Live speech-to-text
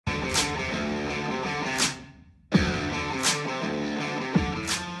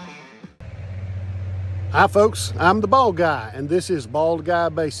Hi folks, I'm the Bald Guy and this is Bald Guy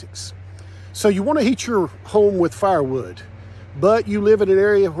Basics. So you want to heat your home with firewood, but you live in an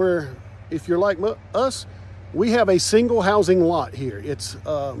area where, if you're like us, we have a single housing lot here. It's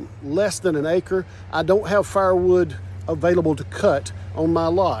less than an acre. I don't have firewood available to cut on my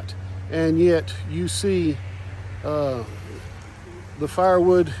lot, and yet you see the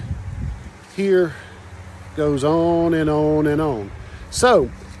firewood here goes on and on and on. So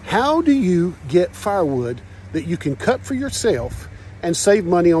how do you get firewood that you can cut for yourself and save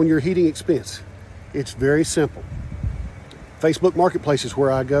money on your heating expense? It's very simple. Facebook Marketplace is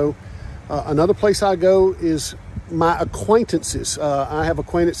where I go. Another place I go is my acquaintances. I have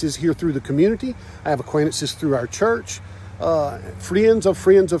acquaintances here through the community. I have acquaintances through our church, friends of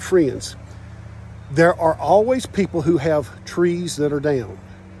friends of friends. There are always people who have trees that are down.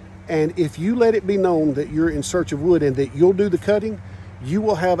 And if you let it be known that you're in search of wood and that you'll do the cutting, you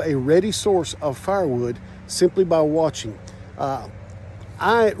will have a ready source of firewood simply by watching.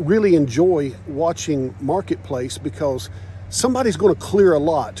 I really enjoy watching Marketplace because somebody's going to clear a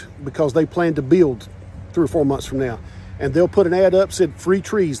lot because they plan to build 3 or 4 months from now. And they'll put an ad up, said free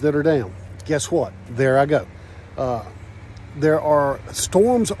trees that are down. Guess what? There I go.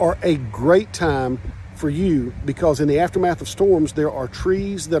 Storms are a great time for you because in the aftermath of storms, there are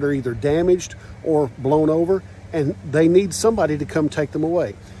trees that are either damaged or blown over, and they need somebody to come take them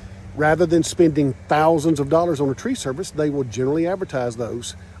away. Rather than spending thousands of dollars on a tree service, they will generally advertise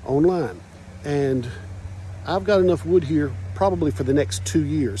those online. And I've got enough wood here probably for the next 2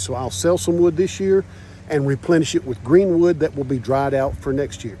 years. So I'll sell some wood this year and replenish it with green wood that will be dried out for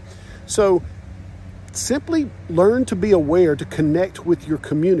next year. So simply learn to be aware, to connect with your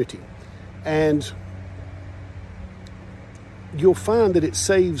community, and you'll find that it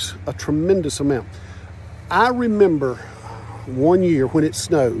saves a tremendous amount. I remember one year when it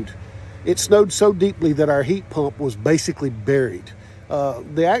snowed so deeply that our heat pump was basically buried.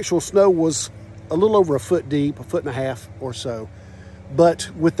 The actual snow was a little over 1 foot deep, 1.5 feet or so. But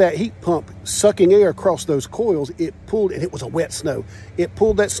with that heat pump sucking air across those coils, it pulled, and it was a wet snow. It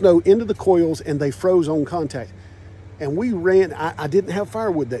pulled that snow into the coils and they froze on contact. And we ran, I didn't have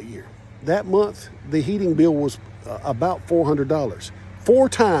firewood that year. That month, the heating bill was about $400, 4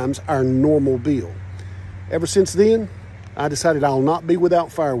 times our normal bill. Ever since then, I decided I'll not be without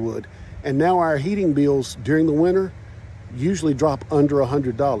firewood. And now our heating bills during the winter usually drop under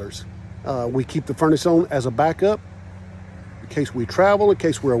 $100. We keep the furnace on as a backup in case we travel, in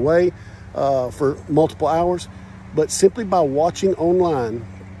case we're away for multiple hours. But simply by watching online,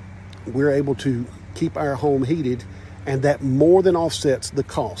 we're able to keep our home heated, and that more than offsets the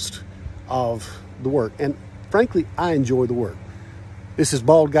cost of the work. And frankly, I enjoy the work. This is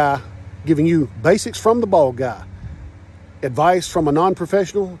Bald Guy giving you basics from the Bald Guy. Advice from a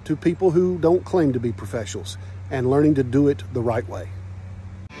non-professional to people who don't claim to be professionals, and learning to do it the right way.